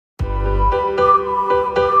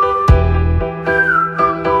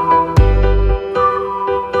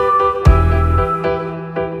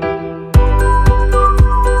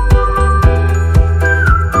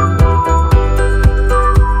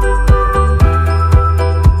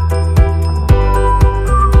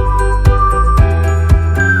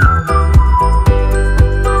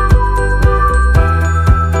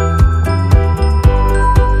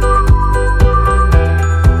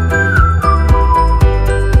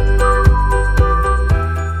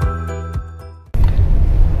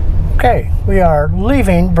Okay, we are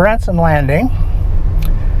leaving Branson Landing,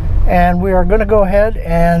 and we are going to go ahead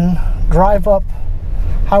and drive up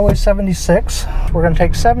Highway 76. We're going to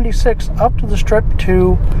take 76 up to the strip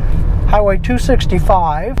to Highway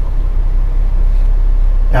 265.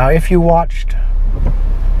 Now, if you watched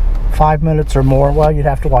 5 minutes or more, well, you'd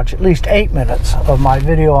have to watch at least 8 minutes of my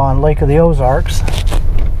video on Lake of the Ozarks.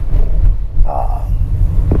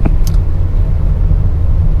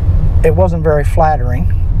 It wasn't very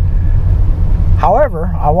flattering.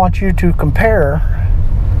 However, I want you to compare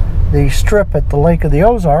the strip at the Lake of the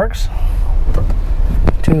Ozarks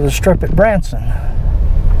to the strip at Branson.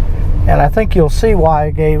 And I think you'll see why I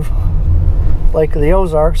gave Lake of the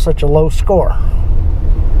Ozarks such a low score.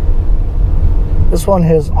 This one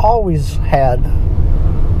has always had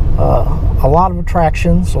a lot of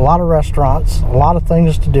attractions, a lot of restaurants, a lot of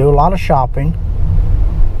things to do, a lot of shopping.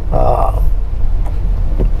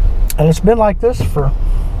 And it's been like this for,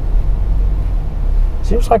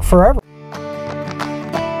 seems like forever.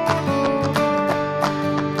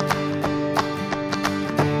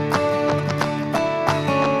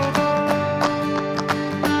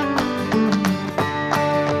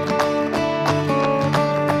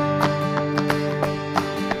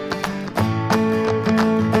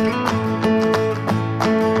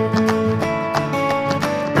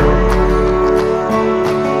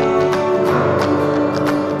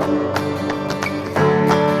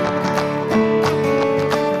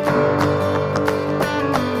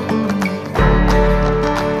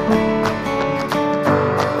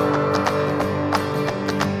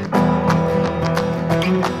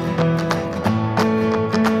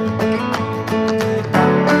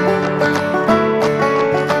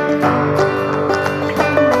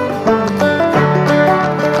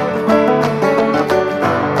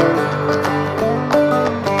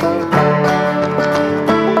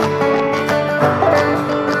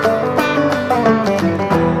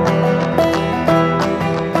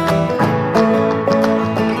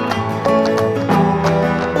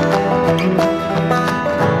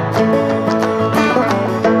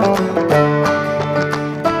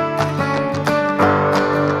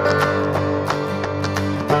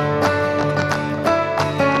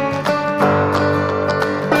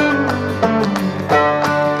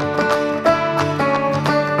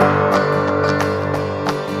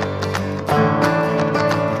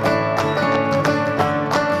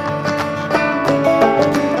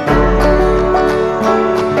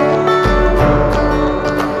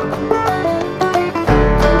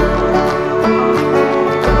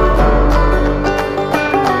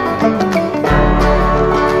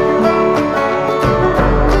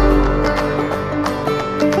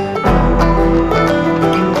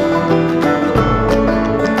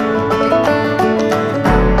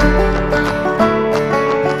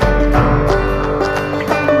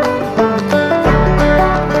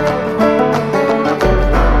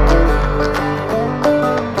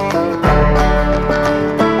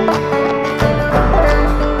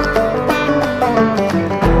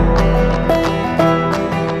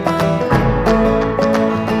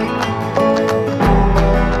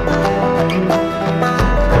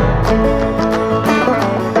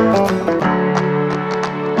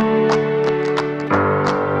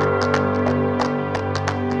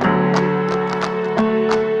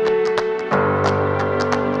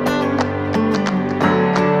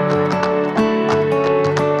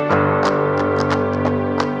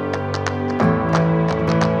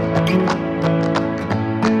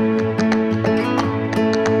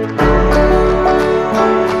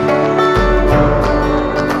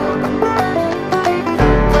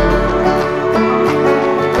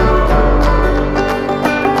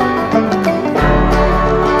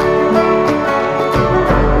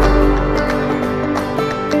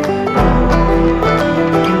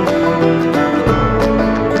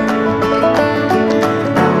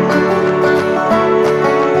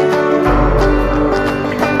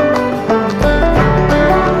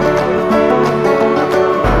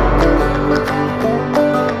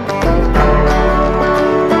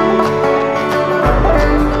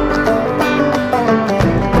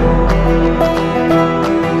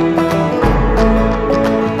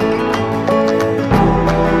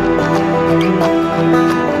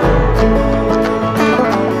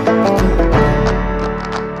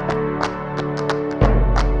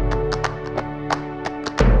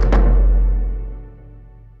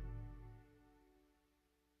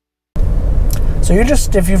 So you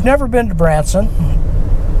just, if you've never been to Branson,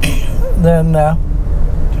 then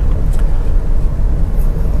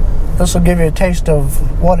this will give you a taste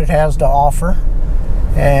of what it has to offer.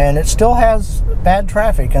 And it still has bad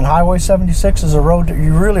traffic, and Highway 76 is a road that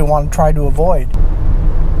you really want to try to avoid.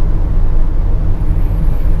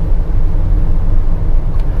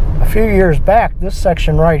 few years back, this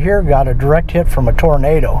section right here got a direct hit from a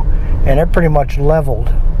tornado, and it pretty much leveled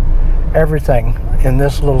everything in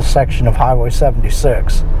this little section of Highway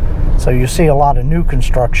 76. So you see a lot of new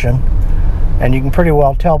construction, and you can pretty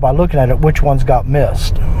well tell by looking at it which ones got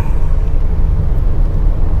missed.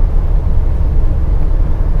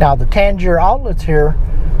 Now the Tangier outlets here,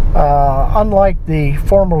 unlike the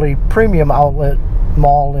formerly Premium Outlet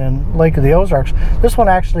Mall in Lake of the Ozarks, this one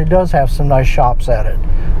actually does have some nice shops at it.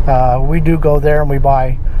 We do go there and we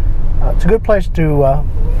buy, it's a good place to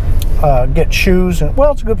get shoes, and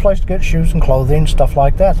well, it's a good place to get shoes and clothing, stuff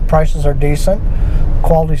like that. The prices are decent,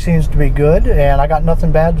 quality seems to be good, and I got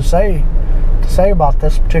nothing bad to say about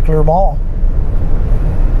this particular mall.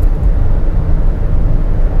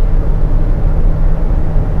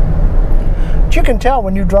 But you can tell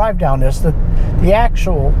when you drive down this that the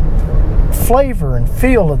actual flavor and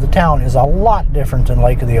feel of the town is a lot different than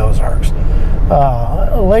Lake of the Ozarks.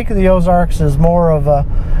 Lake of the Ozarks is more of a,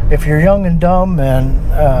 if you're young and dumb and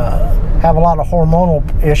have a lot of hormonal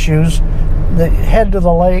issues, head to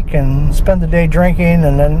the lake and spend the day drinking,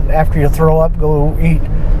 and then after you throw up, go eat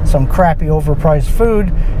some crappy overpriced food,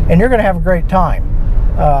 and you're going to have a great time.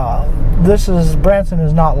 Branson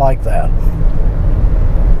is not like that.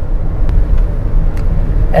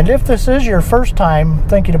 And if this is your first time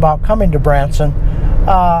thinking about coming to Branson,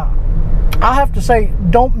 I have to say,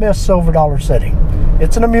 don't miss Silver Dollar City.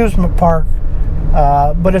 It's an amusement park,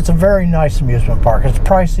 but it's a very nice amusement park. It's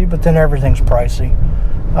pricey, but then everything's pricey.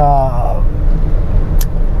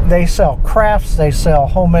 They sell crafts, they sell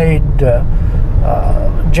homemade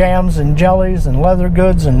jams and jellies and leather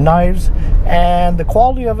goods and knives, and the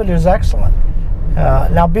quality of it is excellent.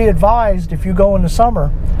 Now be advised, if you go in the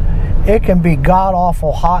summer, it can be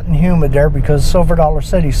god-awful hot and humid there, because Silver Dollar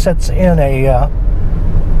City sits in a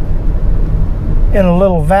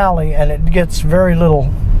little valley, and it gets very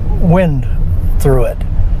little wind through it.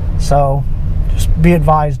 So just be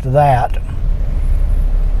advised of that.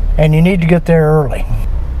 And you need to get there early.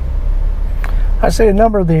 I see a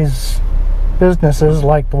number of these businesses,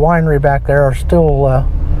 like the winery back there, are still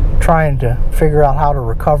trying to figure out how to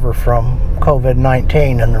recover from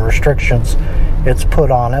COVID-19 and the restrictions it's put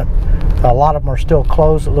on it. A lot of them are still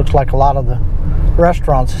closed. It looks like a lot of the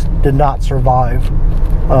restaurants did not survive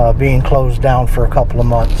being closed down for a couple of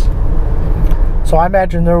months. So I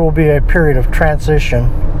imagine there will be a period of transition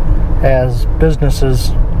as businesses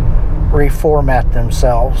reformat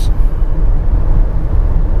themselves.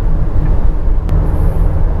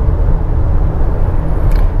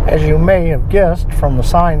 As you may have guessed from the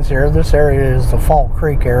signs here, this area is the Fall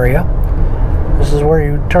Creek area. This is where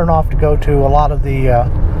you turn off to go to a lot of the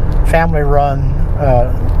family-run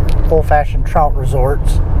old-fashioned trout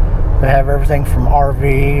resorts. They have everything from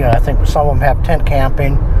RV, I think some of them have tent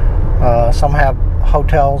camping, some have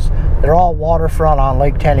hotels. They're all waterfront on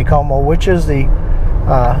Lake Taneycomo, which is the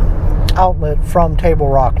outlet from Table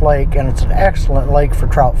Rock Lake, and it's an excellent lake for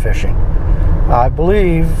trout fishing. I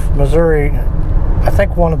believe Missouri, I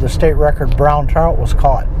think one of the state record brown trout was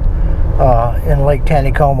caught in Lake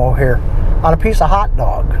Taneycomo here on a piece of hot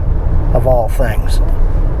dog, of all things.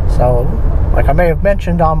 So, like I may have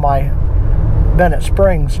mentioned on my Bennett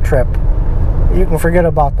Springs trip, you can forget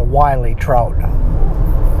about the wily trout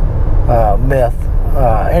myth.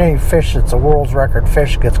 Any fish that's a world's record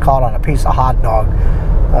fish gets caught on a piece of hot dog.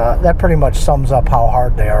 That pretty much sums up how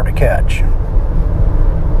hard they are to catch.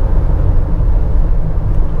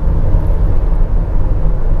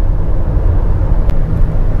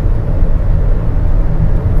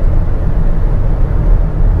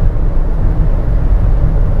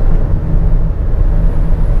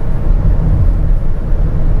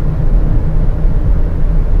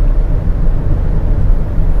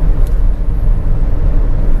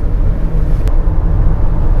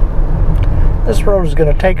 This road is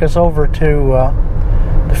going to take us over to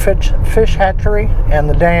the fish hatchery and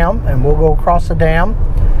the dam, and we'll go across the dam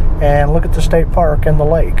and look at the state park and the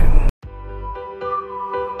lake.